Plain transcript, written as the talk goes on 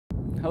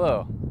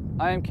Hello,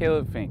 I am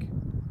Caleb Fink,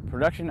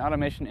 Production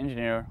Automation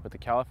Engineer with the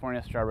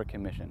California Strawberry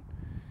Commission.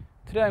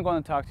 Today I'm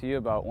going to talk to you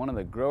about one of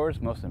the grower's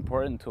most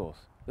important tools,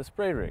 the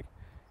spray rig,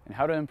 and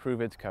how to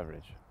improve its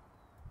coverage.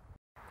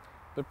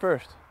 But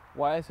first,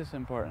 why is this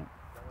important?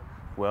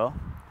 Well,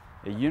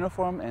 a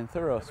uniform and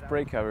thorough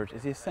spray coverage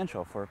is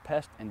essential for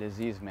pest and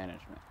disease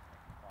management.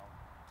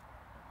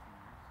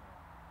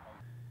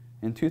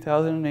 In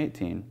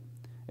 2018,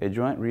 a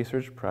joint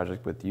research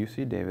project with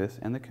UC Davis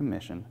and the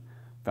Commission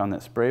found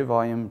that spray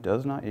volume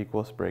does not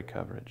equal spray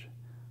coverage.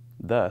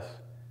 Thus,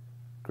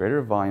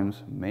 greater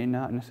volumes may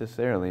not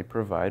necessarily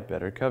provide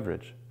better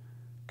coverage.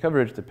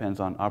 Coverage depends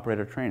on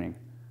operator training,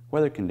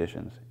 weather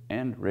conditions,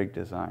 and rig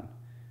design.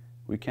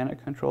 We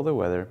cannot control the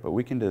weather, but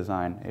we can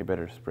design a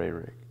better spray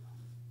rig.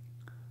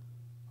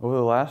 Over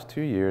the last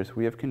 2 years,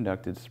 we have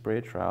conducted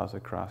spray trials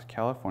across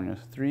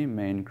California's 3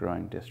 main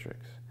growing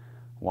districts: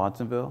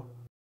 Watsonville,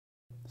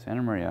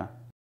 Santa Maria,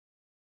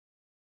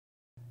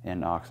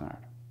 and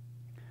Oxnard.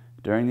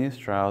 During these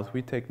trials,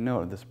 we take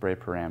note of the spray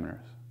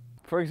parameters.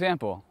 For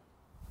example,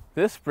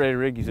 this spray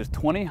rig uses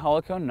 20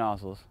 hollow cone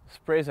nozzles,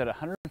 sprays at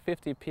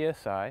 150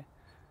 psi,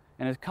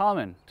 and is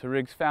common to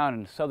rigs found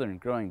in southern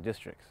growing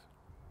districts.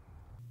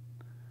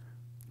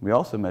 We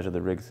also measure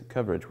the rig's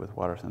coverage with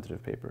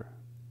water-sensitive paper.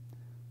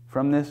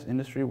 From this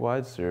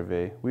industry-wide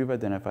survey, we've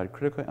identified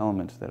critical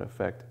elements that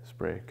affect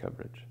spray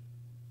coverage.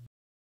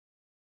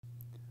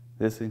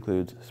 This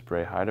includes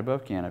spray height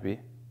above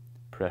canopy,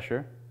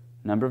 pressure,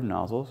 number of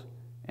nozzles,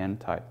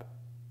 and type.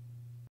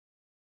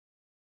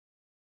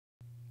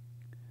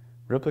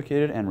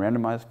 Replicated and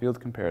randomized field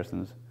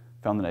comparisons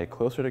found that a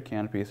closer to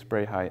canopy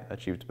spray height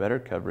achieved better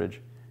coverage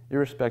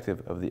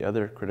irrespective of the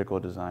other critical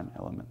design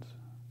elements.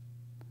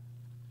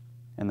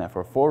 And that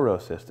for 4-row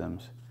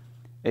systems,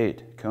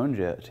 8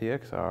 ConeJet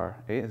TXR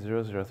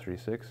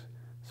 80036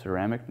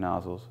 ceramic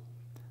nozzles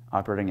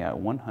operating at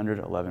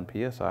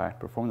 111 psi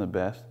perform the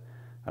best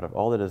out of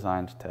all the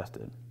designs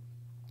tested.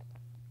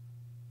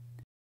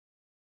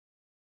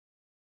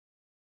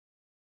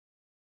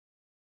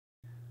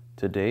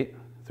 To date,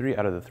 3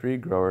 out of the 3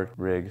 grower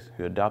rigs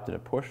who adopted a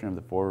portion of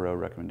the 4-row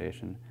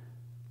recommendation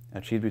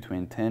achieved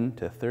between 10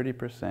 to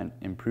 30%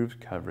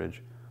 improved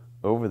coverage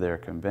over their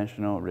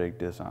conventional rig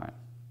design,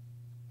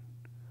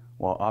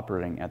 while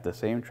operating at the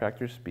same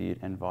tractor speed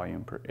and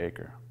volume per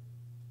acre.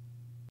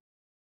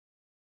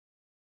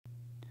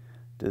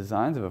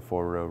 Designs of a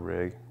 4-row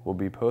rig will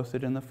be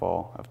posted in the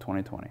fall of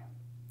 2020.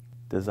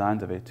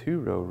 Designs of a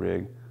 2-row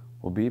rig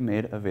will be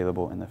made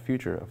available in the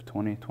future of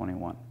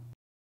 2021.